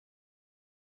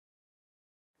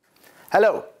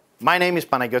Hello, my name is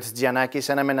Panagiotis Giannakis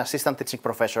and I'm an assistant teaching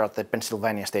professor at the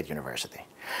Pennsylvania State University.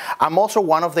 I'm also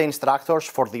one of the instructors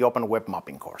for the Open Web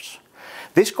Mapping course.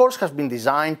 This course has been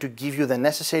designed to give you the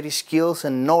necessary skills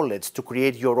and knowledge to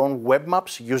create your own web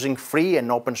maps using free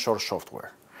and open source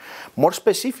software. More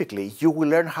specifically, you will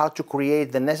learn how to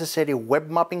create the necessary web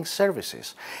mapping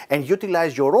services and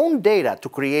utilize your own data to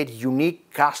create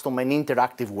unique, custom and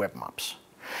interactive web maps.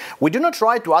 We do not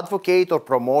try to advocate or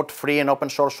promote free and open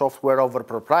source software over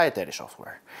proprietary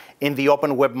software. In the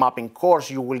Open Web Mapping course,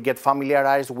 you will get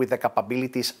familiarized with the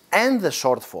capabilities and the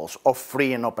shortfalls of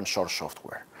free and open source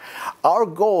software. Our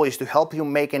goal is to help you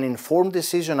make an informed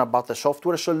decision about the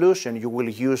software solution you will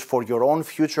use for your own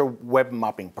future web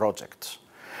mapping projects.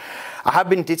 I have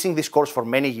been teaching this course for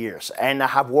many years, and I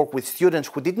have worked with students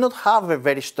who did not have a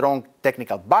very strong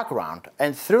technical background,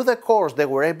 and through the course they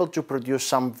were able to produce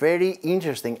some very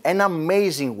interesting and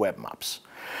amazing web maps.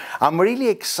 I'm really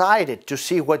excited to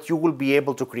see what you will be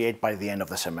able to create by the end of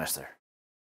the semester.